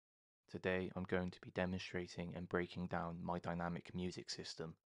Today I'm going to be demonstrating and breaking down my dynamic music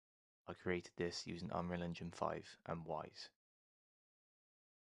system. I created this using Unreal Engine 5 and Wwise.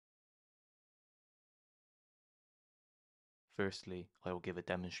 Firstly, I will give a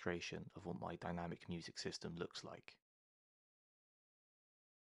demonstration of what my dynamic music system looks like.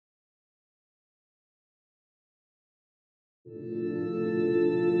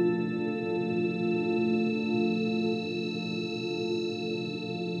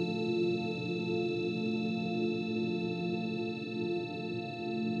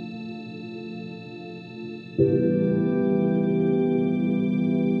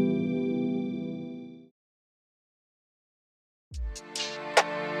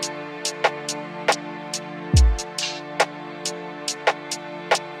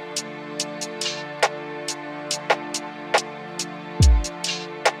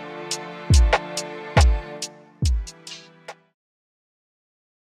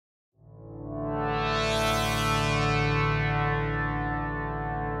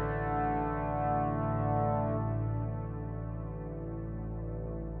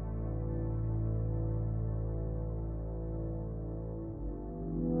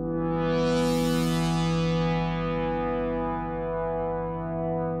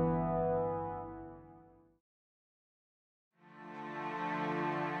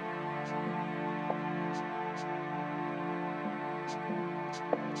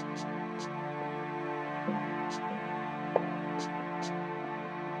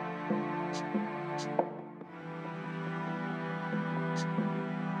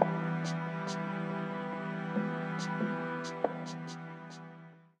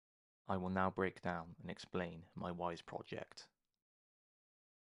 I will now break down and explain my Wwise project.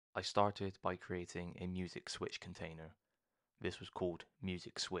 I started by creating a music switch container. This was called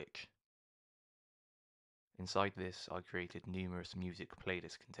Music Switch. Inside this, I created numerous music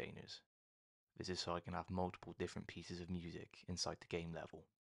playlist containers. This is so I can have multiple different pieces of music inside the game level.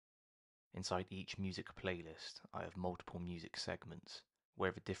 Inside each music playlist, I have multiple music segments,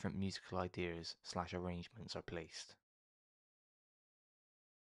 where the different musical ideas / arrangements are placed.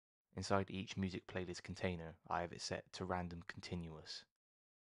 Inside each music playlist container, I have it set to random continuous.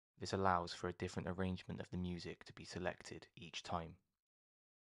 This allows for a different arrangement of the music to be selected each time.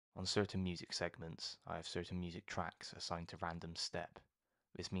 On certain music segments, I have certain music tracks assigned to random step.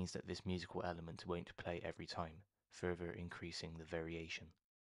 This means that this musical element won't play every time, further increasing the variation.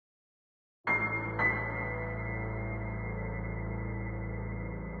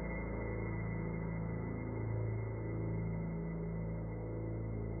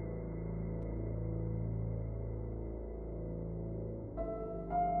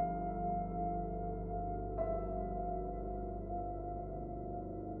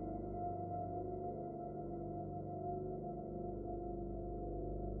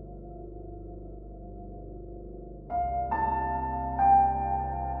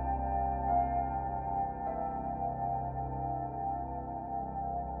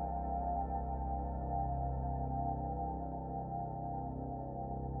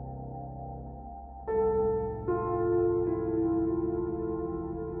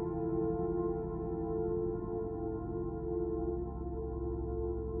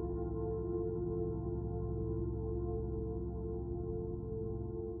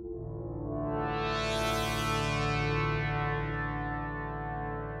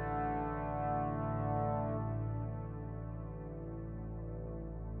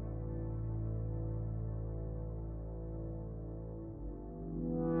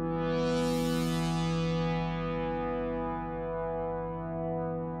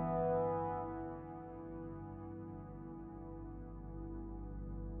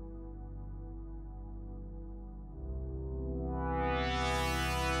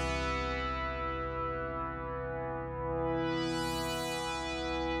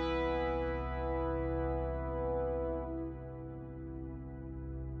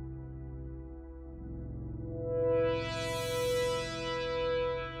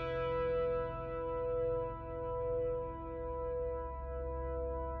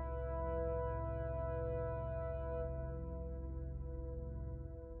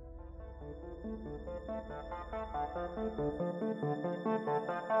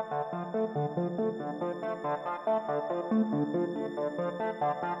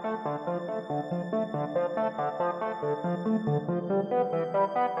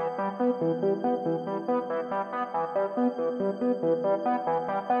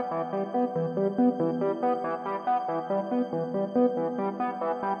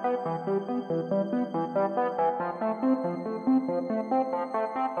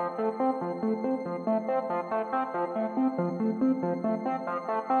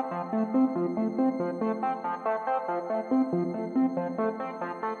 The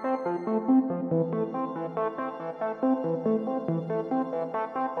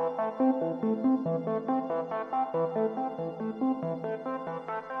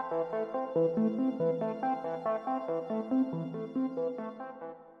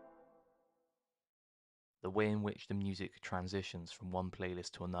way in which the music transitions from one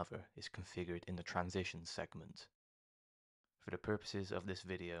playlist to another is configured in the Transitions segment. For the purposes of this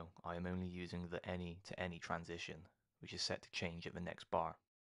video, I am only using the any to any transition, which is set to change at the next bar.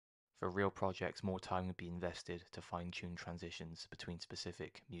 For real projects, more time would be invested to fine-tune transitions between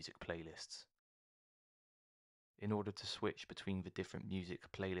specific music playlists. In order to switch between the different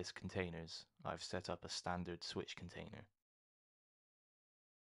music playlist containers, I've set up a standard switch container.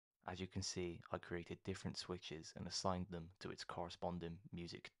 As you can see, I created different switches and assigned them to its corresponding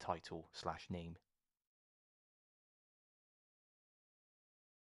music title/name.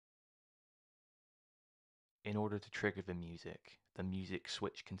 In order to trigger the music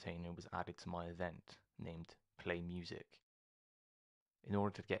switch container was added to my event, named Play Music. In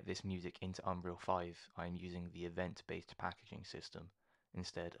order to get this music into Unreal 5, I am using the event-based packaging system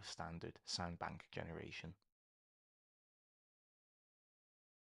instead of standard soundbank generation.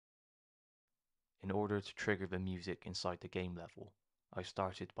 In order to trigger the music inside the game level, I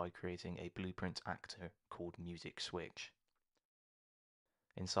started by creating a blueprint actor called Music Switch.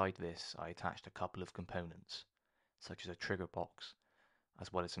 Inside this, I attached a couple of components, such as a trigger box,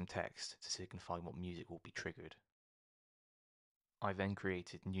 as well as some text to signify what music will be triggered. I then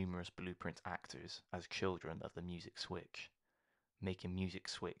created numerous blueprint actors as children of the Music Switch, making Music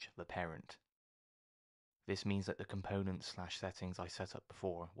Switch the parent. This means that the components/settings I set up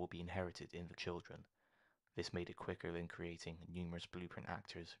before will be inherited in the children. This made it quicker than creating numerous blueprint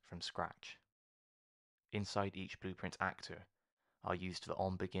actors from scratch. Inside each blueprint actor, I used the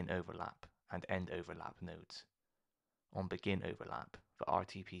onBegin overlap and endOverlap nodes. On begin overlap, the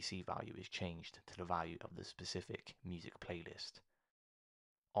RTPC value is changed to the value of the specific music playlist.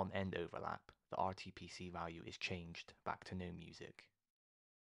 On end overlap, the RTPC value is changed back to no music.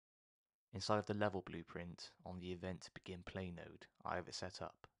 Inside of the level blueprint, on the event begin play node, I have it set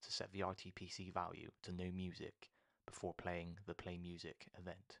up to set the RTPC value to no music before playing the play music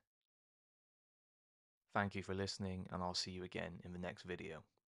event. Thank you for listening, and I'll see you again in the next video.